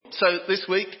So this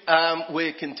week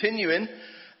we're continuing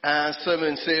our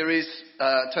sermon series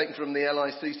taken from the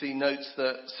LICC notes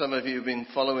that some of you have been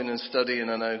following and studying,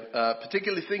 I know,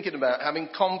 particularly thinking about having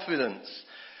confidence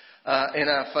in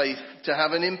our faith to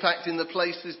have an impact in the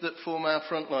places that form our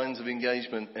front lines of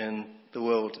engagement in the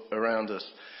world around us,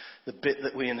 the bit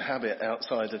that we inhabit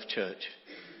outside of church.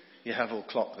 You have all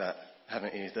clocked that,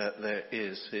 haven't you? That there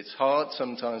is. It's hard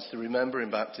sometimes to remember in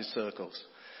Baptist circles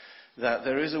that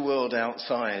there is a world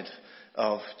outside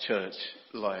of church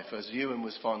life. As Ewan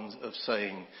was fond of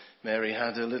saying, Mary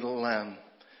had a little lamb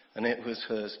and it was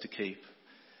hers to keep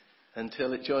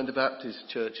until it joined a Baptist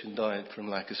church and died from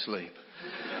lack of sleep.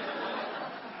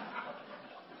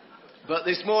 But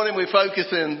this morning we're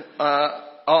focusing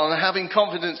on having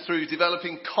confidence through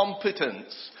developing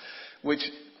competence, which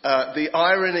the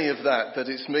irony of that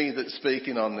it's me that's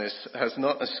speaking on this, has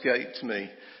not escaped me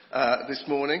this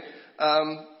morning.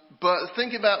 But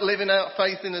think about living out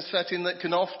faith in a setting that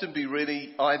can often be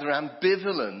really either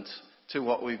ambivalent to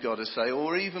what we've got to say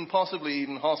or even possibly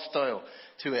even hostile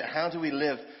to it. How do we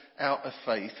live out of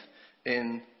faith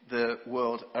in the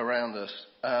world around us?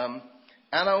 And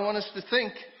I want us to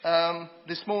think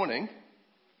this morning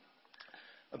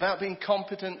about being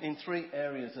competent in three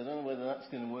areas. I don't know whether that's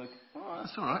going to work. Oh,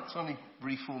 that's all right. It's only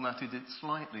reformatted it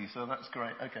slightly, so that's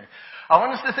great. Okay. I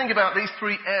want us to think about these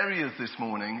three areas this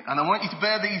morning, and I want you to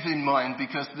bear these in mind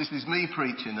because this is me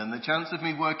preaching, and the chance of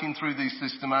me working through these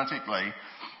systematically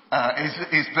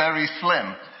is very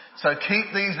slim. So keep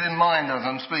these in mind as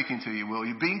I'm speaking to you, will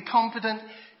you? Being competent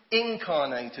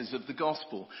incarnators of the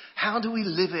gospel. How do we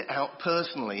live it out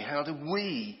personally? How do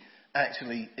we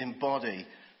actually embody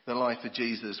the life of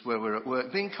Jesus where we're at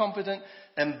work? Being competent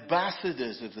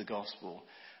ambassadors of the gospel,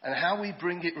 and how we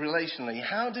bring it relationally.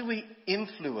 How do we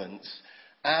influence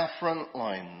our front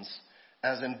lines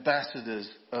as ambassadors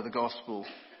of the gospel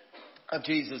of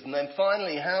Jesus? And then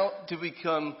finally, how do we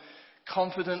become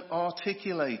confident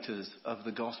articulators of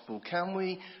the gospel? Can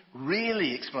we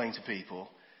really explain to people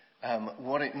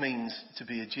what it means to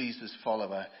be a Jesus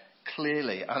follower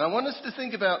clearly? And I want us to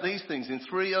think about these things in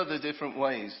three other different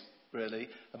ways, really,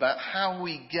 about how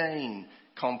we gain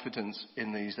competence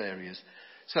in these areas.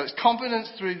 So it's competence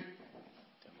through...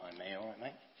 Don't mind me, all right,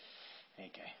 mate? There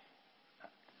you go.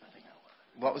 I think that'll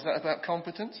work. What was that about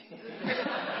competence?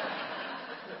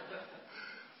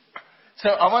 So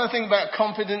I want to think about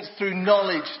competence through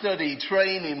knowledge, study,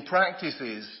 training,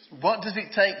 practices. What does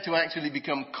it take to actually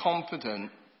become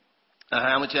competent? And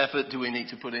how much effort do we need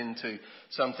to put into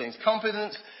some things?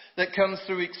 Competence that comes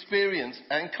through experience,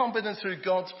 and competence through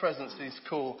God's presence, His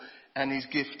call and His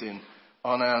gifting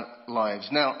on our lives.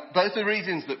 Now, both the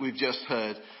reasons that we've just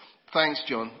heard, thanks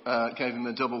John, gave him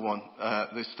a double one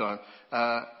this time,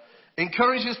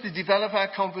 encourage us to develop our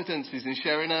competencies in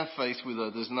sharing our faith with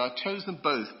others, and I've chosen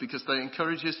both because they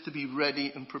encourage us to be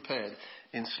ready and prepared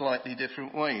in slightly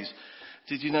different ways.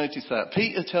 Did you notice that?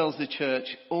 Peter tells the church,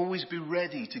 always be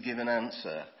ready to give an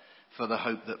answer for the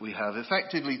hope that we have.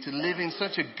 Effectively, to live in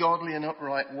such a godly and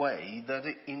upright way that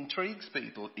it intrigues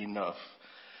people enough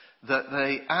that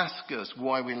they ask us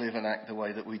why we live and act the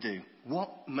way that we do.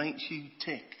 What makes you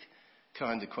tick?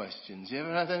 Kind of questions. You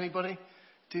ever had anybody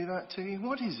do that to you?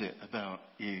 What is it about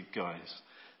you guys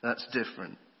that's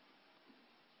different?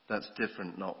 That's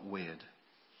different, not weird.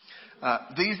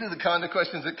 These are the kind of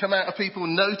questions that come out of people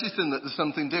noticing that there's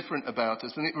something different about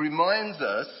us. And it reminds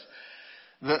us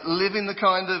that living that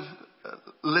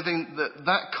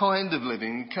kind of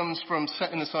living comes from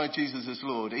setting aside Jesus as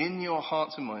Lord. In your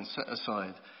hearts and minds, set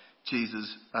aside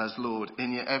Jesus as Lord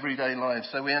in your everyday life.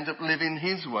 So we end up living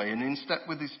His way and in step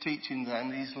with His teachings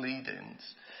and His lead-ins.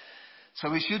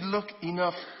 So we should look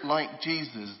enough like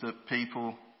Jesus that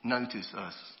people notice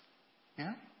us.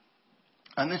 Yeah?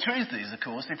 And the truth is, of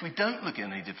course, if we don't look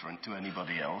any different to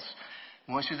anybody else,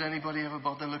 why should anybody ever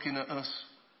bother looking at us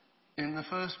in the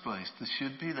first place? There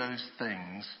should be those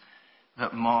things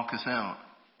that mark us out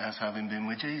as having been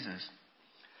with Jesus.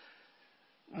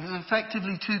 There's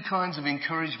effectively two kinds of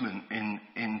encouragement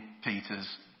in Peter's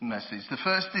message. The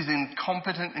first is in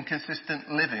competent and consistent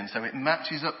living, so it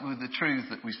matches up with the truth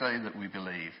that we say that we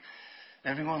believe.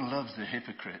 Everyone loves the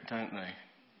hypocrite, don't they?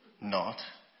 Not.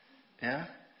 Yeah?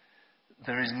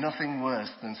 There is nothing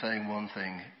worse than saying one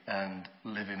thing and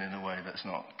living in a way that's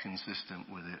not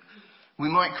consistent with it. We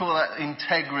might call that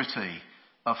integrity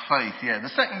of faith, yeah. The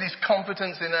second is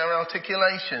competence in our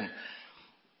articulation.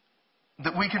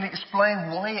 That we can explain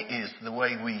why it is the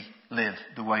way we live,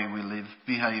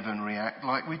 behave and react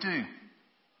like we do.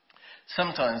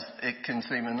 Sometimes it can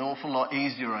seem an awful lot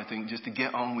easier, I think, just to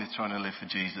get on with trying to live for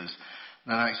Jesus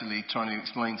than actually trying to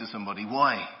explain to somebody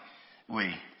why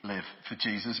we live for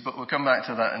Jesus, but we'll come back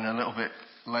to that in a little bit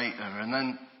later. And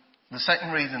then the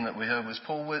second reason that we heard was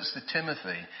Paul works to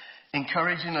Timothy,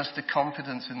 encouraging us to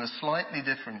confidence in a slightly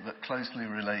different but closely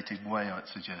related way, I'd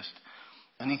suggest.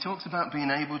 And he talks about being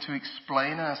able to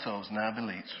explain ourselves and our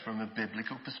beliefs from a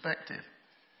biblical perspective.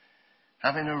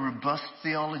 Having a robust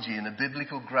theology and a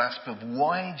biblical grasp of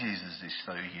why Jesus is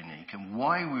so unique and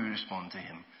why we respond to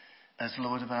him as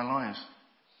Lord of our lives.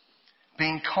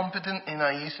 Being competent in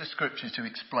our use of Scripture to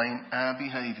explain our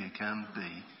behaviour can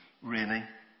be really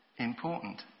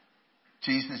important.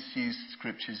 Jesus used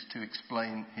Scriptures to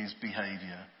explain his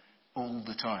behaviour all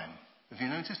the time. Have you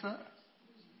noticed that?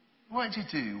 Why did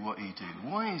he do what he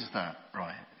did? Why is that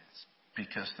right? It's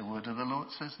because the word of the Lord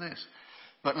says this.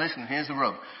 But listen, here's the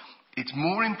rub. It's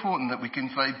more important that we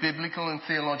convey biblical and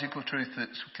theological truth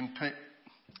that's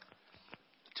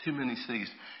too many C's.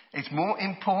 It's more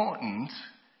important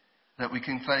that we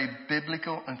convey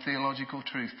biblical and theological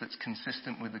truth that's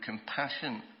consistent with the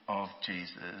compassion of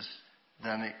Jesus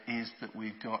than it is that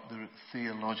we've got the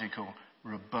theological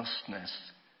robustness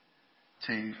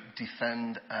to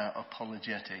defend our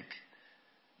apologetic,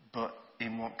 but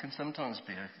in what can sometimes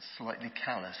be a slightly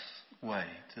callous way.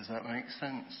 Does that make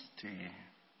sense to you?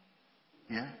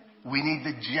 Yeah? We need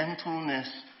the gentleness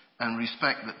and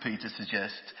respect that Peter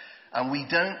suggests, and we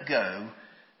don't go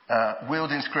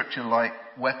wielding Scripture like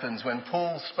weapons. When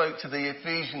Paul spoke to the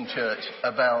Ephesian church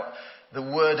about the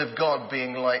Word of God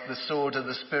being like the sword of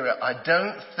the Spirit, I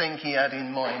don't think he had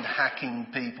in mind hacking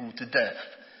people to death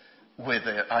with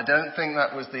it. I don't think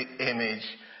that was the image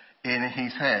in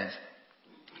his head.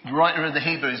 The writer of the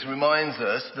Hebrews reminds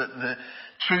us that the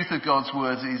truth of God's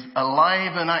Word is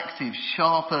alive and active,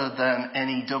 sharper than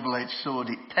any double-edged sword.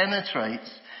 It penetrates,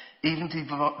 even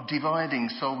dividing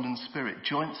soul and spirit,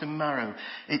 joints and marrow.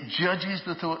 It judges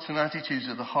the thoughts and attitudes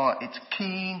of the heart. It's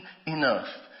keen enough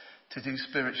to do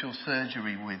spiritual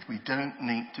surgery with. We don't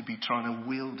need to be trying to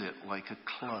wield it like a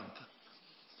club.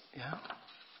 Yeah?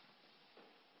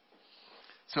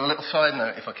 So a little side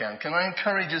note, if I can. Can I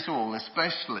encourage us all,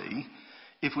 especially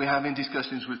if we're having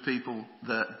discussions with people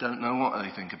that don't know what they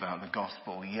think about the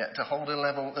gospel, yet to hold a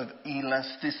level of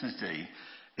elasticity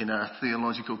in our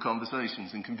theological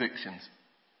conversations and convictions.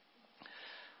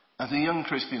 As a young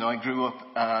Christian, I grew up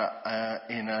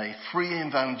in a free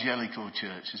evangelical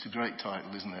church. It's a great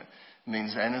title, isn't it? It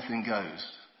means anything goes,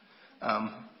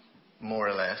 more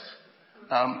or less.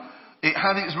 It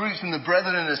had its roots in the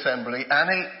Brethren Assembly,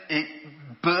 and it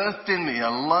birthed in me a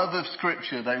love of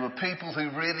Scripture. They were people who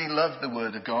really loved the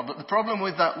Word of God. But the problem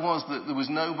with that was that there was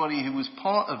nobody who was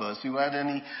part of us who had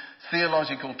any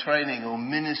theological training or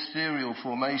ministerial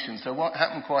formation. So what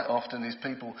happened quite often is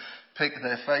people picked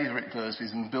their favourite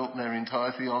verses and built their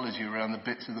entire theology around the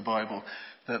bits of the Bible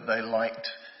that they liked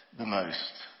the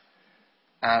most.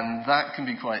 And that can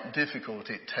be quite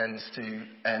difficult. It tends to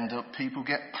end up people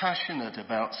get passionate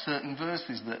about certain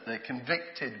verses that they're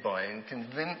convicted by and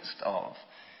convinced of.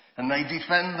 And they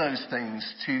defend those things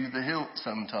to the hilt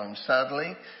sometimes.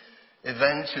 Sadly,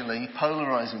 eventually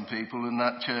polarising people, and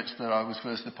that church that I was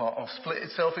first a part of split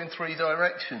itself in three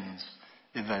directions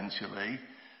eventually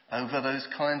over those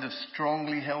kind of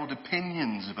strongly held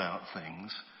opinions about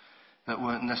things that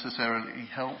weren't necessarily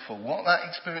helpful. What that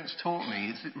experience taught me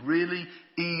is it's really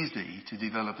easy to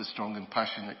develop a strong and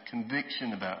passionate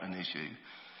conviction about an issue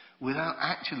without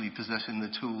actually possessing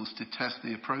the tools to test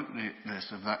the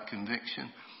appropriateness of that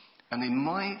conviction. And in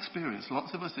my experience,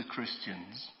 lots of us as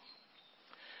Christians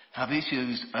have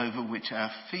issues over which our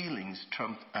feelings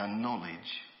trump our knowledge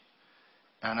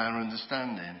and our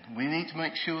understanding. We need to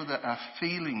make sure that our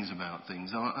feelings about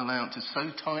things aren't allowed to so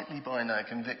tightly bind our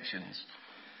convictions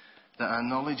that our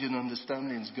knowledge and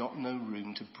understanding's got no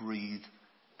room to breathe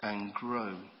and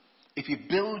grow. If you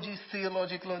build your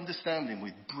theological understanding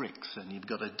with bricks and you've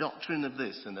got a doctrine of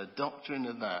this and a doctrine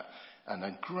of that and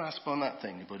a grasp on that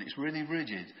thing, but it's really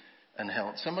rigid and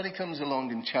held, somebody comes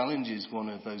along and challenges one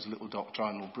of those little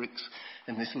doctrinal bricks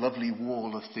in this lovely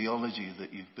wall of theology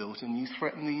that you've built, and you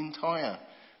threaten the entire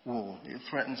wall. It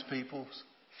threatens people's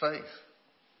faith.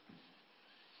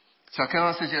 So can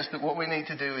I suggest that what we need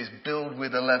to do is build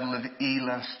with a level of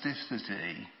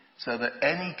elasticity so that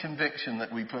any conviction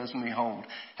that we personally hold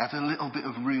has a little bit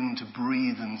of room to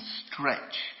breathe and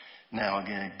stretch now and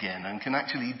again, and can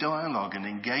actually dialogue and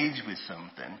engage with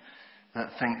something that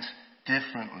thinks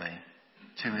differently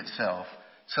to itself,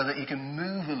 so that you can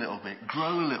move a little bit,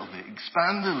 grow a little bit,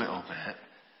 expand a little bit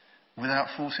without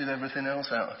forcing everything else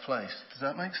out of place. Does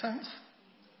that make sense?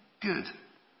 Good.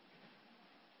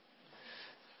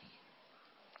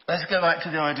 Let's go back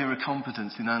to the idea of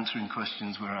competence in answering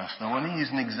questions we're asked. I want to use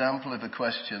an example of a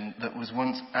question that was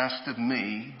once asked of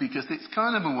me, because it's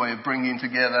kind of a way of bringing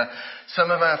together some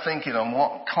of our thinking on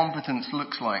what competence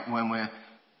looks like when we're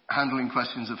handling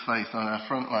questions of faith on our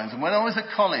front lines. And when I was at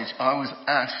college, I was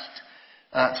asked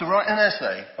to write an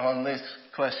essay on this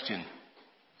question.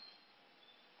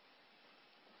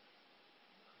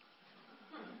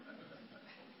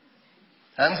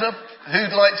 Hands up.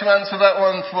 Who'd like to answer that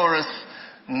one for us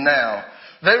now?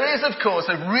 There is, of course,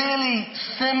 a really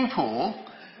simple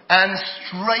and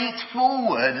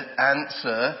straightforward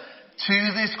answer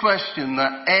to this question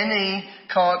that any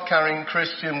card-carrying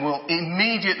Christian will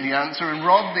immediately answer. And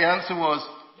Rob, the answer was?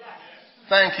 Yes.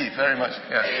 Thank you very much.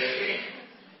 Yes.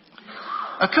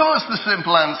 Of course, the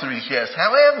simple answer is yes.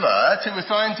 However, to a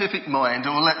scientific mind,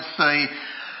 or let's say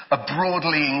a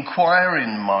broadly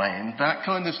inquiring mind, that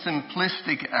kind of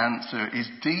simplistic answer is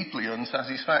deeply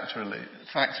unsatisfactory.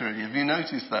 Have you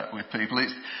noticed that with people?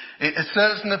 It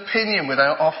asserts an opinion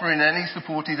without offering any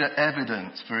supported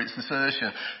evidence for its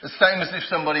assertion. The same as if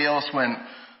somebody else went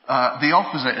the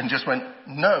opposite and just went,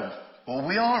 no. All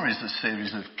we are is a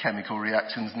series of chemical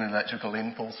reactions and electrical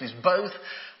impulses. Both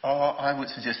are, I would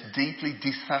suggest, deeply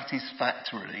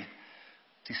dissatisfactory.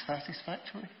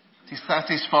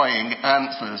 Dissatisfying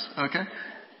answers, okay?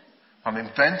 I'm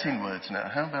inventing words now.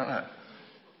 How about that?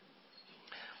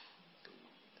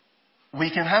 We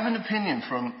can have an opinion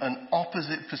from an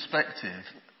opposite perspective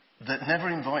that never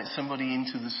invites somebody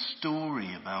into the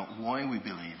story about why we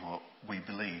believe what we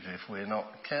believe if we're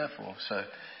not careful.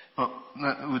 But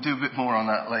we'll do a bit more on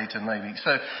that later maybe.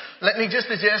 So let me just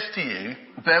suggest to you,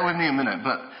 bear with me a minute,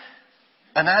 but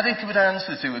an adequate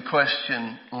answer to a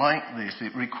question like this,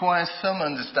 it requires some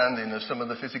understanding of some of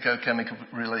the physico-chemical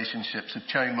relationships of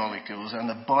chain molecules and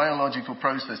the biological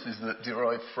processes that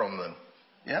derive from them.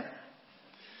 Yeah?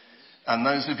 And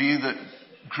those of you that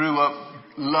grew up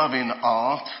loving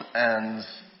art and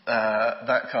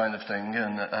that kind of thing,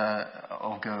 and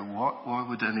I'll go, what? Why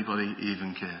would anybody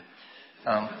even care?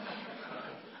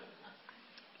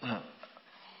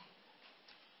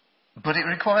 But it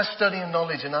requires study and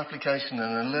knowledge and application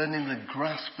and a learning the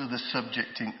grasp of the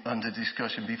subject under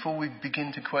discussion before we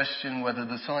begin to question whether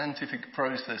the scientific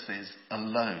processes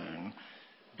alone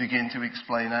begin to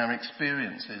explain our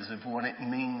experiences of what it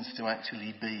means to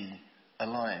actually be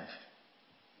alive.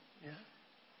 Yeah?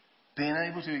 Being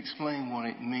able to explain what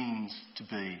it means to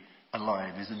be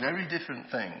alive is a very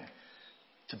different thing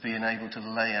to being able to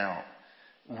lay out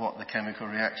what the chemical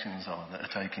reactions are that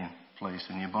are taking place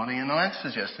in your body. And I'd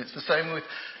suggest it's the same with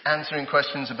answering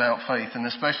questions about faith, and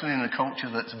especially in a culture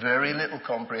that's very little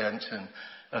comprehension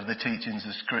of the teachings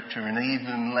of Scripture and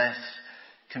even less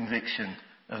conviction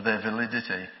of their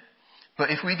validity. But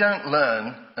if we don't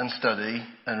learn and study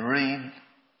and read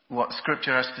what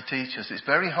Scripture has to teach us, it's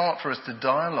very hard for us to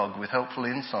dialogue with helpful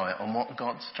insight on what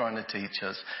God's trying to teach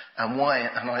us and why.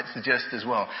 And I'd suggest as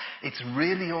well, it's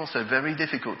really also very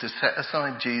difficult to set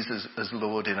aside Jesus as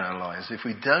Lord in our lives if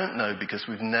we don't know, because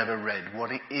we've never read,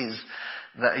 what it is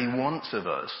that He wants of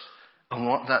us and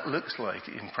what that looks like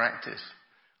in practice.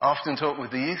 I often talk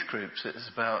with the youth groups. It's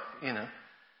about,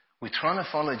 we're trying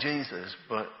to follow Jesus,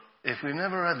 but if we've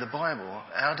never read the Bible,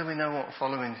 how do we know what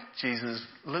following Jesus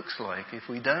looks like if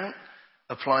we don't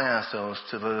apply ourselves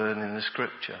to the learning of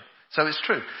Scripture? So it's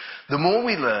true. The more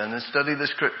we learn and study the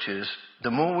Scriptures,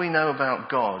 the more we know about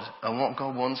God and what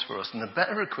God wants for us, and the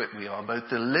better equipped we are both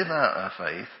to live out our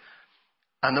faith,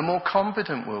 and the more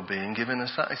competent we'll be in giving a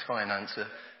satisfying answer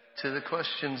to the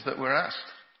questions that we're asked.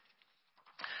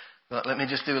 But let me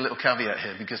just do a little caveat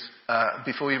here, because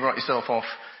before you write yourself off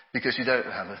because you don't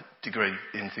have a degree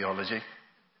in theology,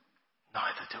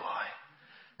 neither do I.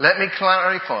 Let me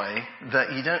clarify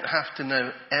that you don't have to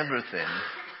know everything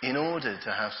in order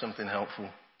to have something helpful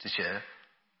to share.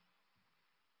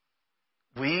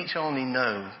 We each only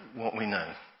know what we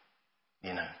know,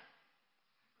 Do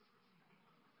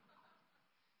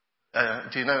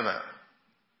you know that?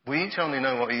 We each only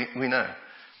know what we know.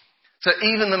 So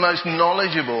even the most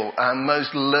knowledgeable and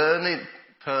most learned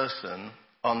person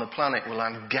on the planet will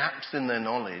have gaps in their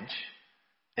knowledge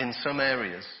in some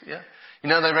areas. Yeah? They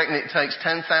reckon it takes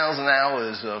 10,000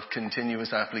 hours of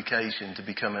continuous application to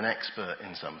become an expert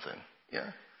in something.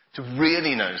 Yeah? To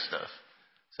really know stuff.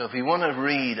 So if you want to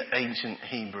read ancient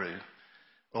Hebrew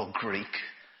or Greek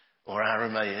or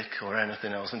Aramaic or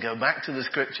anything else and go back to the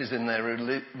Scriptures in their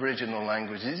original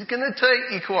languages, it's going to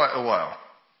take you quite a while.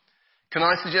 Can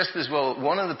I suggest as well,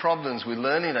 one of the problems with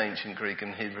learning ancient Greek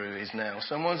and Hebrew is now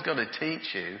someone's got to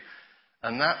teach you,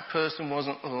 and that person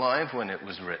wasn't alive when it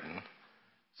was written.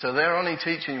 So they're only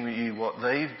teaching you what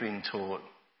they've been taught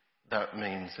that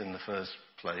means in the first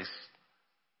place?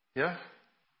 Yeah?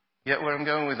 Get where I'm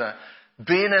going with that?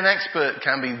 Being an expert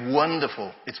can be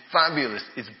wonderful. It's fabulous.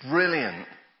 It's brilliant.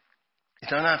 You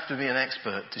don't have to be an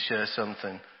expert to share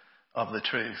something of the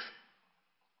truth.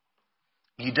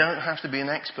 You don't have to be an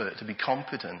expert to be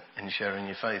competent in sharing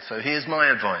your faith. So here's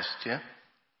my advice, yeah?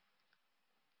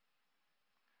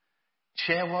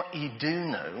 Share what you do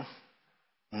know,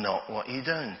 not what you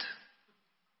don't.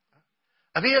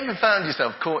 Have you ever found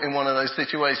yourself caught in one of those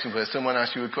situations where someone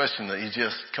asks you a question that you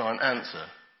just can't answer?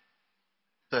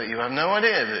 That you have no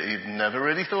idea, that you've never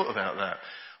really thought about that?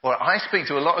 Or I speak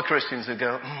to a lot of Christians who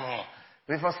go,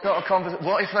 if I start a conversation,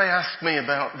 what if they ask me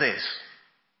about this?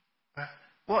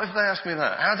 What if they ask me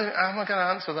that? How am I going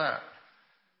to answer that?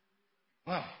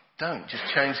 Well, don't. Just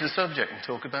change the subject and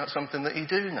talk about something that you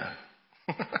do know.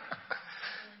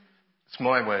 It's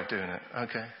my way of doing it.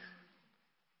 Okay.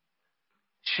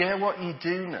 Share what you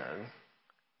do know,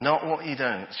 not what you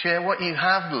don't. Share what you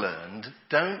have learned.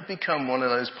 Don't become one of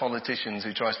those politicians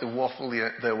who tries to waffle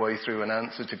their way through an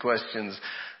answer to questions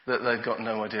that they've got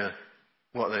no idea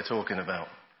what they're talking about.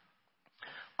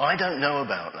 I don't know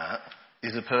about that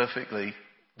is a perfectly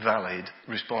valid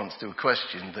response to a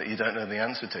question that you don't know the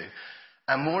answer to.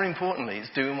 And more importantly,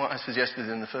 it's doing what I suggested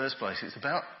in the first place. It's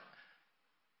about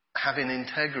having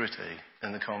integrity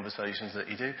in the conversations that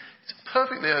you do. It's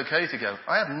perfectly okay to go,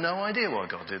 I have no idea why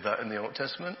God did that in the Old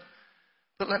Testament,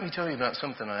 but let me tell you about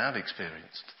something I have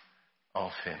experienced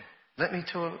of him. Let me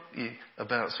tell you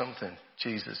about something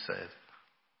Jesus said.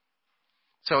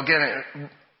 So again, it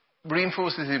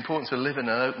reinforces the importance of living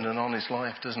an open and honest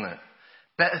life, doesn't it?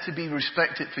 Better to be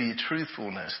respected for your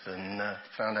truthfulness than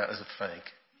found out as a fake.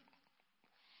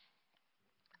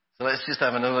 So let's just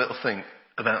have another little think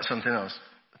about something else.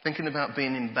 Thinking about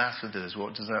being ambassadors,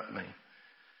 what does that mean?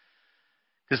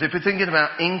 Because if we're thinking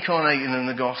about incarnating in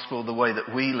the gospel the way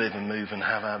that we live and move and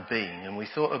have our being, and we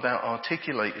thought about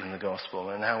articulating the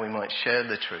gospel and how we might share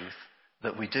the truth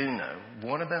that we do know,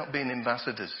 what about being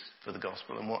ambassadors for the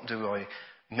gospel? And what do I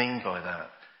mean by that?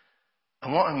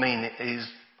 And what I mean is,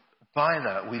 by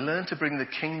that, we learn to bring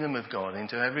the kingdom of God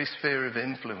into every sphere of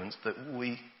influence that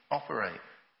we operate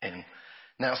in.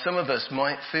 Now, some of us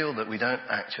might feel that we don't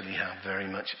actually have very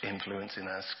much influence in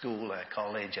our school, our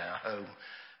college, our home,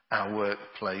 our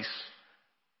workplace.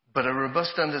 But a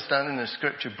robust understanding of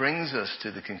Scripture brings us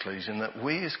to the conclusion that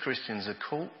we as Christians are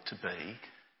called to be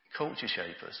culture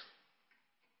shapers,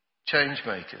 change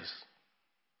makers,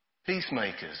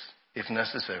 peacemakers, if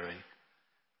necessary,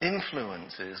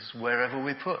 influences wherever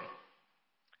we put.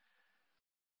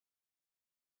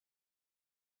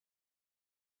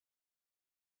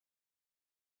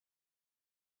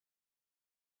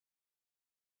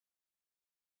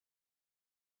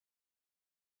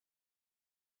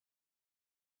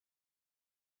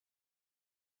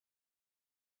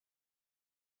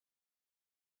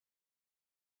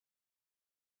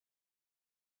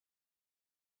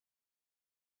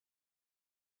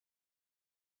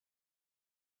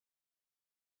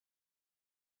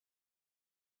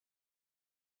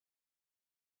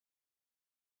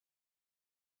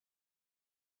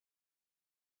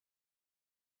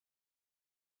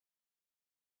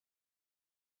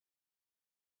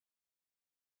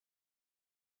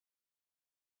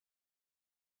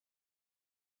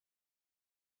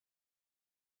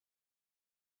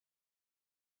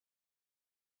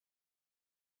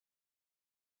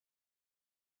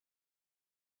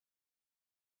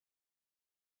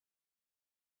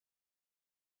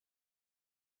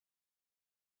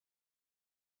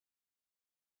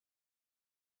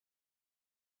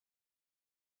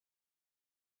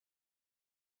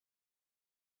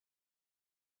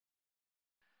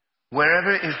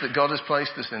 Wherever it is that God has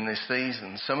placed us in this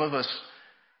season, some of us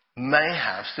may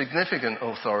have significant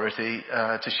authority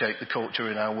to shape the culture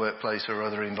in our workplace or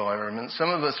other environments. Some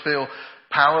of us feel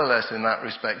powerless in that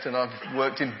respect, and I've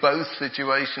worked in both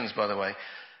situations, by the way.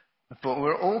 But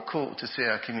we're all called to see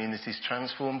our communities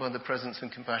transformed by the presence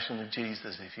and compassion of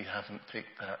Jesus, if you haven't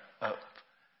picked that up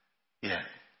yet.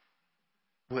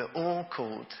 We're all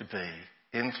called to be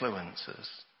influencers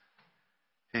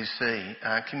who see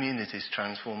our communities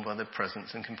transformed by the presence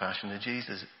and compassion of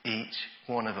Jesus. Each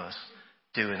one of us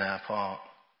doing our part.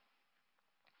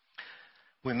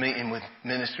 We're meeting with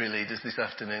ministry leaders this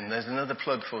afternoon. There's another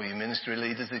plug for you, ministry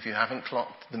leaders. If you haven't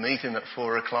clocked the meeting at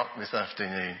 4:00 this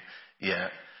afternoon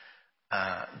yet,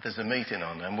 there's a meeting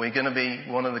on. And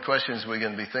one of the questions we're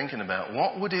going to be thinking about,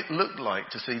 what would it look like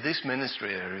to see this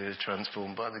ministry area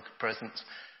transformed by the presence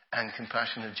and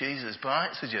compassion of Jesus? But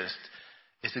I suggest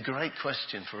it's a great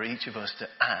question for each of us to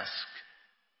ask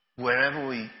wherever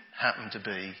we happen to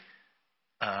be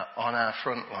on our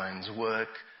front lines, work,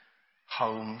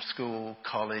 home, school,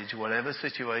 college, whatever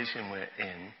situation we're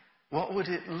in, what would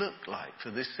it look like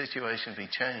for this situation to be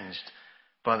changed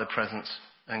by the presence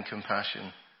and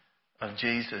compassion of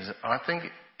Jesus? I think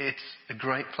it's a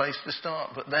great place to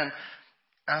start. But then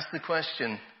ask the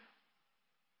question,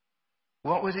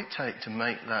 what would it take to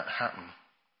make that happen?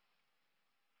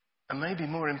 And maybe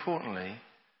more importantly,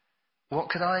 what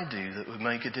could I do that would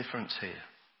make a difference here?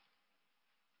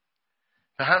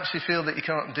 Perhaps you feel that you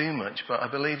can't do much, but I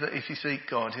believe that if you seek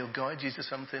God, He'll guide you to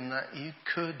something that you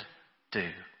could do.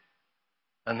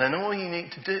 And then all you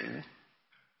need to do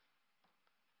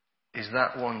is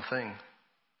that one thing.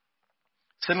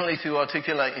 Similarly to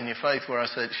articulating your faith, where I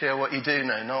said, share what you do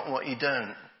know, not what you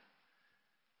don't.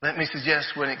 Let me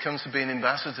suggest when it comes to being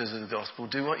ambassadors of the gospel,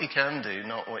 do what you can do,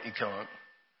 not what you can't.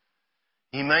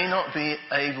 You may not be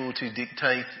able to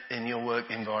dictate in your work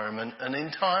environment an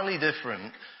entirely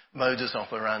different modus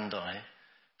operandi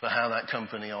for how that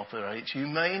company operates. You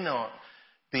may not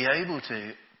be able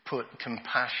to put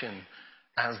compassion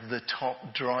as the top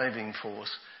driving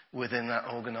force within that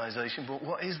organisation. But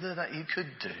what is there that you could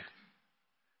do?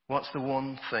 What's the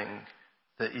one thing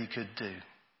that you could do?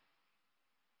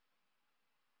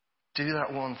 Do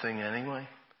that one thing anyway.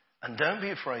 And don't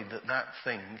be afraid that that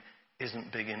thing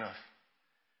isn't big enough.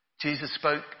 Jesus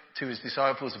spoke to his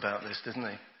disciples about this, didn't he?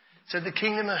 He said, the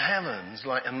kingdom of heaven's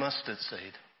like a mustard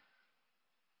seed.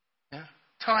 Yeah?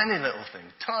 Tiny little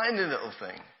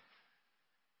thing.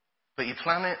 But you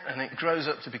plant it and it grows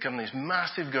up to become this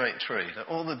massive great tree that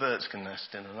all the birds can nest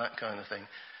in and that kind of thing.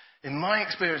 In my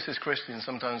experience as Christians,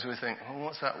 sometimes we think, well,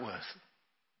 what's that worth?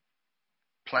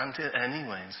 Plant it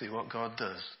anyway and see what God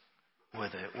does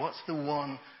with it. What's the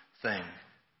one thing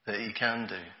that He can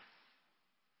do?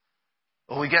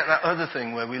 Or we get that other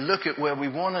thing where we look at where we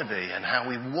want to be and how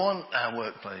we want our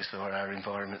workplace or our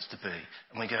environments to be.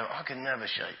 And we go, I can never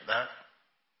shape that.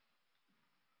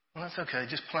 Well, that's okay.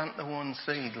 Just plant the one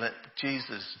seed. Let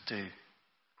Jesus do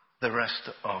the rest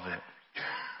of it.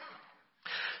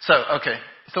 So, okay.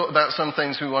 Thought about some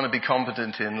things we want to be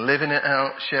competent in. Living it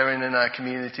out, sharing in our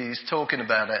communities, talking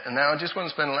about it. And now I just want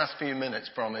to spend the last few minutes,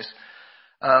 promise,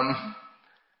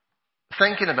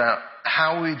 thinking about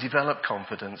how we develop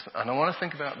competence. And I want to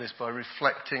think about this by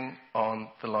reflecting on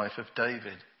the life of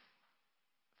David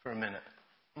for a minute.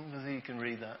 Whether you can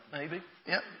read that, maybe?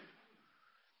 Yeah.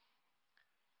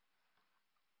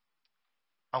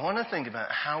 I want to think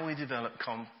about how we develop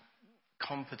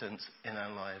competence in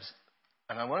our lives.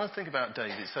 And I want to think about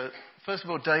David. So, first of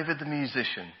all, David the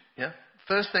musician. Yeah?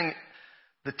 First thing,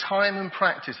 the time and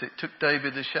practice it took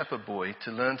David the shepherd boy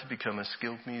to learn to become a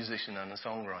skilled musician and a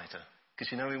songwriter.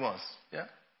 Because you know he was. Yeah?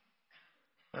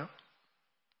 Well,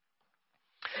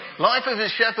 life of a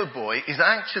shepherd boy is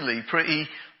actually pretty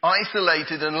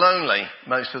isolated and lonely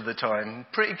most of the time.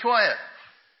 Pretty quiet.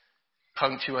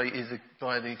 Punctuated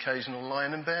by the occasional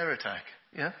lion and bear attack.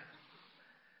 Yeah?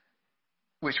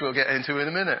 Which we'll get into in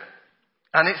a minute.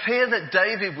 And it's here that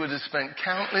David would have spent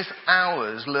countless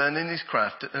hours learning his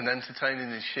craft and entertaining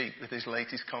his sheep with his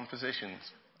latest compositions,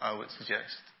 I would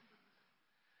suggest.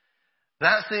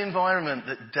 That's the environment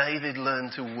that David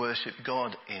learned to worship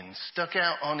God in, stuck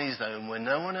out on his own where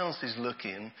no one else is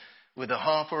looking, with a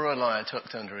harp or a lyre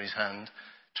tucked under his hand,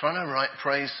 trying to write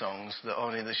praise songs that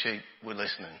only the sheep were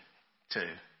listening to.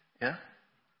 Yeah?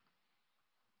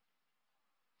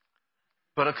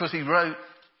 But of course he wrote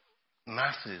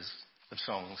masses of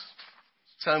songs.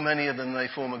 So many of them, they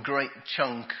form a great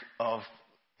chunk of,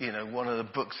 one of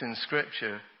the books in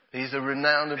Scripture. He's a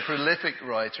renowned and prolific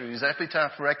writer whose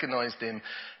epitaph recognized him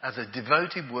as a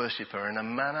devoted worshipper and a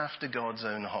man after God's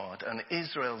own heart, and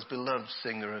Israel's beloved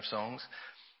singer of songs.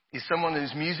 He's someone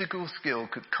whose musical skill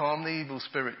could calm the evil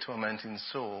spirit tormenting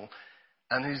Saul,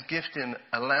 and whose gifting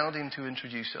allowed him to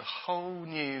introduce a whole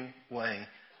new way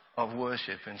of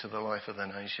worship into the life of the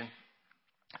nation.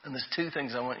 And there's two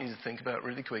things I want you to think about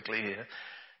really quickly here.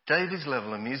 David's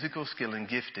level of musical skill and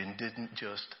gifting didn't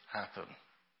just happen.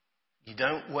 You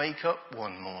don't wake up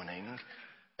one morning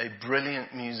a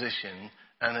brilliant musician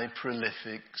and a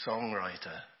prolific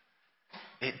songwriter.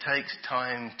 It takes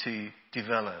time to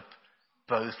develop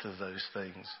both of those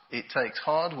things. It takes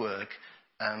hard work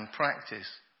and practice.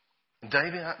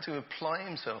 David had to apply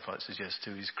himself, I'd suggest,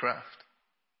 to his craft.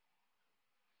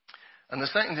 And the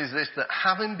second is this, that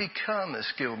having become a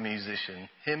skilled musician,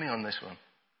 hear me on this one,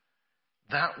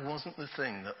 that wasn't the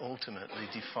thing that ultimately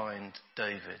defined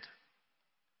David.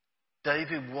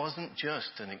 David wasn't just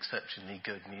an exceptionally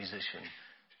good musician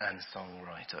and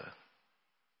songwriter.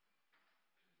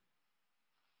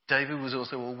 David was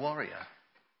also a warrior,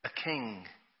 a king,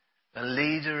 a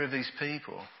leader of his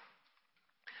people.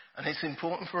 And it's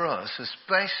important for us,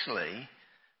 especially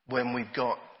when we've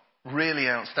got really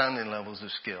outstanding levels of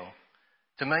skill,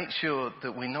 to make sure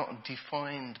that we're not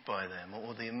defined by them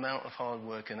or the amount of hard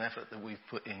work and effort that we've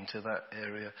put into that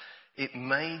area. It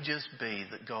may just be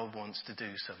that God wants to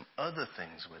do some other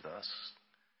things with us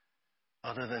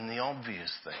other than the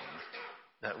obvious thing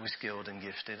that we're skilled and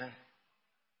gifted in.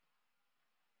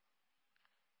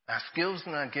 Our skills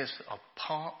and our gifts are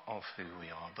part of who we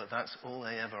are, but that's all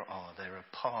they ever are. They're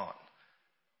a part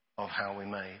of how we're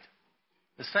made.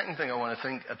 The second thing I want to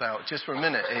think about just for a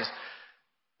minute is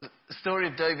the story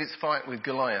of David's fight with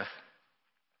Goliath.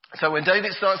 So when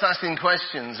David starts asking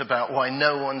questions about why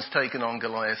no one's taken on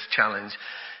Goliath's challenge,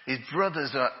 his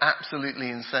brothers are absolutely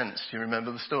incensed. You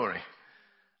remember the story?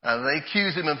 They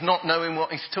accuse him of not knowing what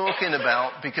he's talking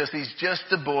about because he's just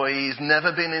a boy, he's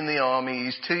never been in the army,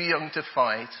 he's too young to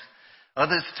fight.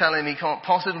 Others tell him he can't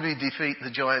possibly defeat the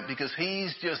giant because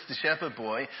he's just a shepherd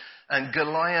boy, and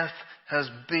Goliath has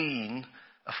been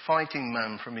a fighting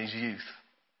man from his youth.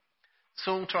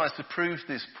 Saul tries to prove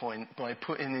this point by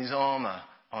putting his armour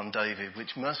on David,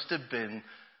 which must have been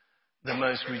the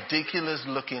most ridiculous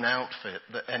looking outfit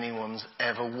that anyone's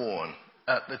ever worn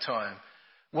at the time.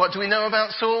 What do we know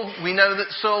about Saul? We know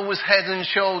that Saul was head and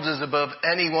shoulders above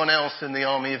anyone else in the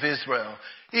army of Israel.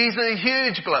 He's a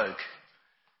huge bloke.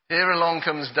 Here along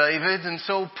comes David, and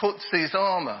Saul puts his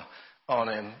armour on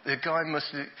him. The guy must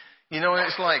have, you know what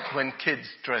it's like when kids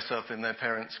dress up in their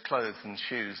parents' clothes and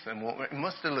shoes and walk. It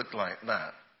must have looked like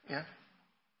that, yeah?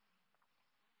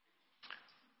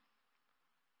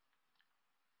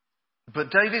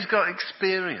 But David's got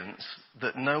experience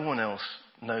that no one else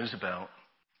knows about.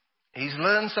 He's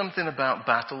learned something about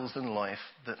battles and life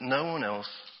that no one else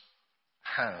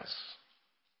has.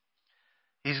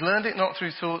 He's learned it not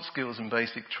through thought skills and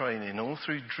basic training, or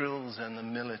through drills and the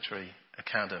military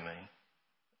academy.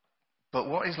 But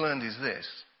what he's learned is this,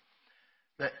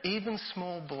 that even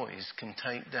small boys can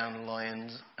take down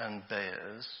lions and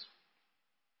bears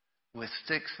with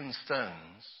sticks and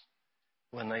stones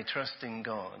when they trust in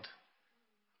God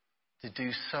to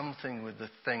do something with the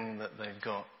thing that they've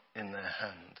got in their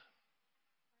hand.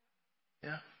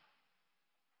 Yeah?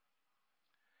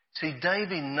 See,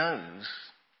 David knows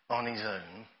on his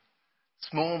own,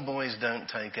 small boys don't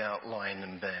take out lions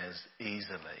and bears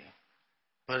easily.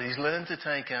 But he's learned to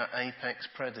take out apex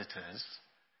predators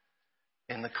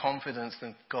in the confidence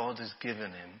that God has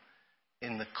given him,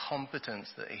 in the competence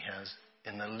that he has,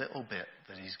 in the little bit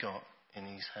that he's got in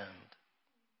his hand.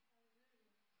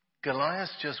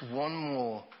 Goliath's just one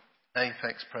more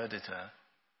apex predator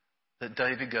that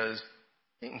David goes,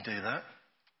 he can do that.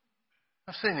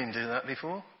 I've seen him do that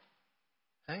before.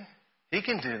 Hey? He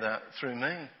can do that through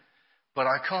me. But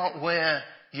I can't wear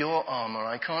your armour.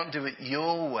 I can't do it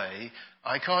your way.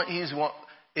 I can't use what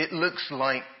it looks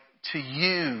like to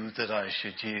you that I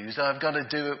should use. I've got to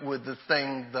do it with the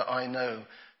thing that I know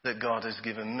that God has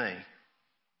given me.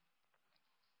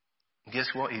 Guess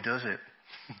what? He does it.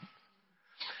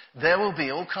 There will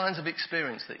be all kinds of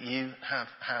experience that you have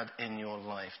had in your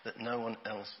life that no one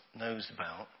else knows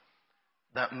about,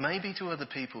 that maybe to other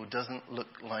people doesn't look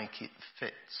like it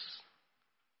fits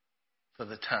for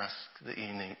the task that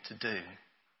you need to do.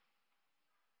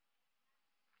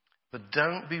 But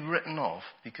don't be written off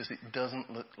because it doesn't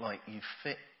look like you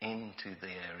fit into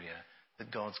the area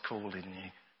that God's calling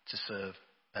you to serve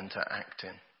and to act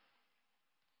in.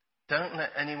 Don't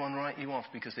let anyone write you off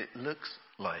because it looks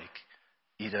like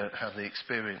you don't have the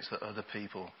experience that other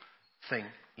people think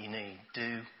you need.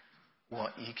 Do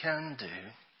what you can do,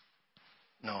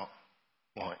 not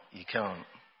what you can't.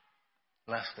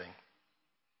 Last thing.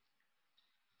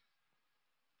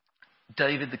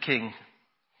 David the king.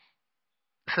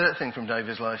 The third thing from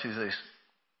David's life is this,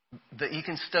 that you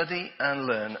can study and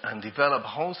learn and develop a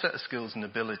whole set of skills and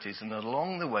abilities, and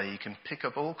along the way you can pick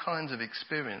up all kinds of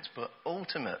experience, but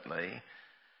ultimately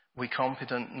we're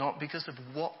competent not because of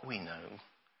what we know,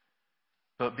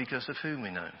 but because of who we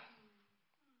know.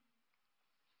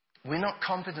 We're not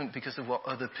competent because of what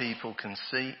other people can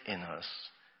see in us.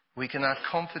 We can have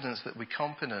confidence that we're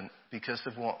competent because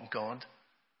of what God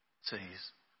sees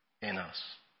in us.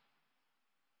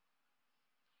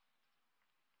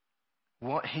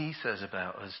 What he says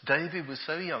about us. David was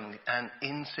so young and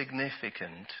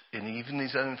insignificant in even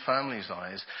his own family's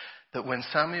eyes that when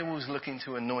Samuel was looking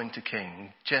to anoint a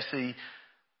king, Jesse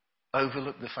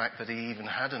overlooked the fact that he even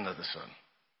had another son.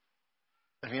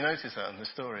 Have you noticed that in the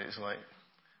story? It's like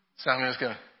Samuel's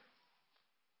going,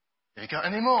 have you got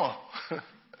any more?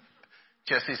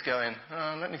 Jesse's going,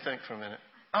 let me think for a minute.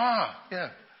 Yeah,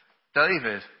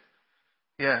 David.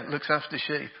 Yeah, looks after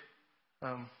sheep.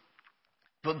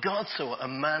 But God saw a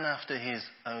man after his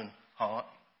own heart.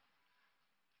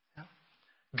 Yeah?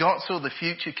 God saw the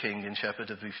future king and shepherd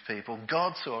of his people.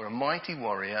 God saw a mighty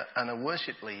warrior and a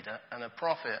worship leader and a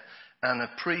prophet and a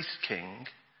priest king.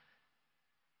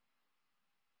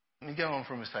 Let me go on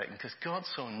for a second, because God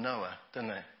saw Noah, didn't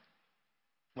he?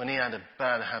 When he had a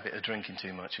bad habit of drinking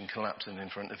too much and collapsing in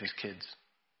front of his kids.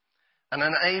 And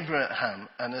an Abraham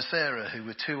and a Sarah who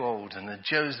were too old, and a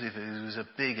Joseph who was a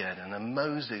big head, and a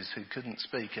Moses who couldn't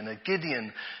speak, and a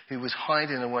Gideon who was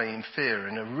hiding away in fear,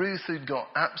 and a Ruth who'd got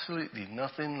absolutely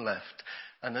nothing left,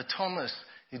 and a Thomas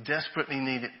who desperately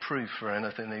needed proof for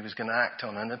anything he was going to act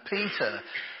on, and a Peter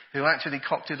who actually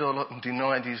cocked it all up and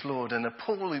denied his Lord, and a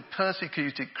Paul who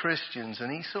persecuted Christians, and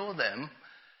he saw them,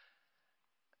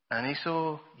 and he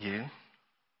saw you,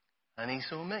 and he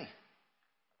saw me.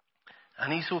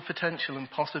 And he saw potential and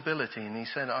possibility, and he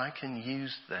said, I can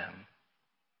use them.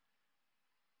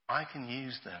 I can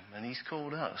use them. And he's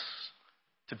called us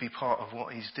to be part of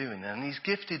what he's doing. And he's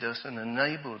gifted us and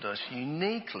enabled us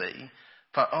uniquely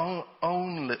for our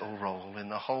own little role in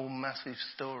the whole massive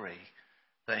story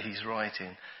that he's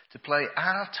writing, to play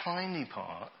our tiny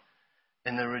part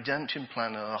in the redemption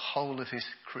plan of the whole of his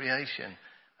creation.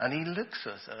 And he looks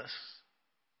at us.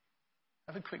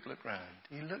 Have a quick look round.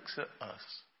 He looks at us.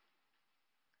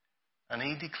 And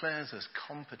he declares us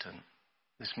competent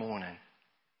this morning.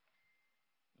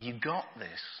 You got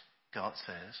this, God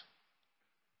says,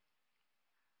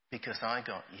 because I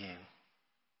got you.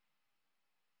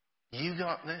 You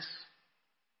got this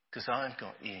because I've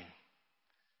got you.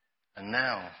 And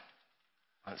now,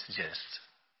 I suggest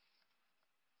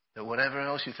that whatever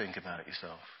else you think about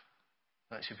yourself,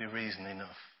 that should be reason enough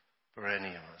for any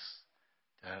of us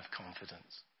to have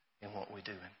confidence in what we're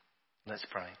doing. Let's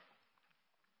pray.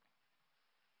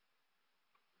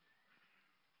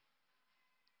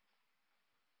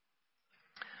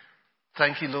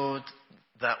 Thank you, Lord,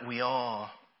 that we are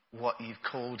what you've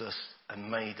called us and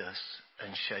made us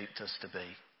and shaped us to be.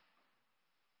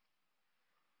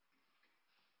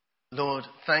 Lord,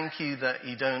 thank you that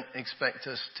you don't expect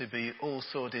us to be all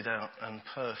sorted out and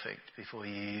perfect before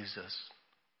you use us.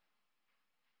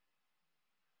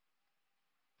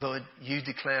 Lord, you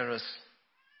declare us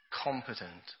competent,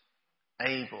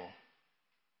 able,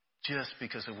 just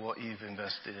because of what you've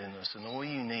invested in us. And all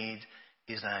you need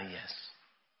is our yes.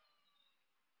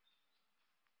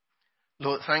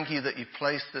 Lord, thank you that you've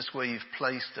placed us where you've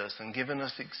placed us and given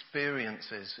us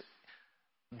experiences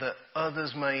that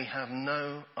others may have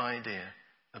no idea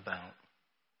about.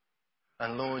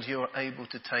 And Lord, you're able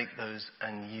to take those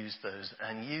and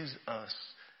use us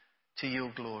to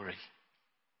your glory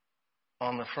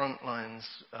on the front lines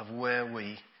of where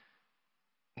we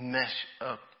mesh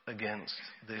up against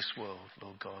this world,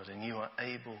 Lord God. And you are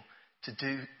able to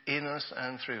do in us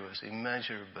and through us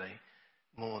immeasurably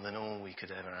more than all we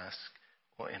could ever ask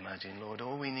or imagine. Lord,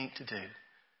 all we need to do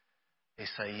is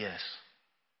say yes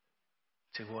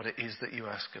to what it is that you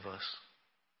ask of us,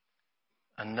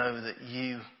 and know that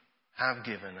you have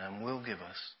given and will give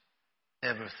us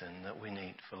everything that we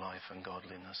need for life and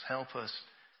godliness. Help us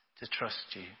to trust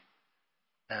you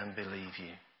and believe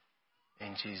you.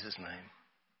 In Jesus' name.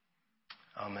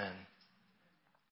 Amen.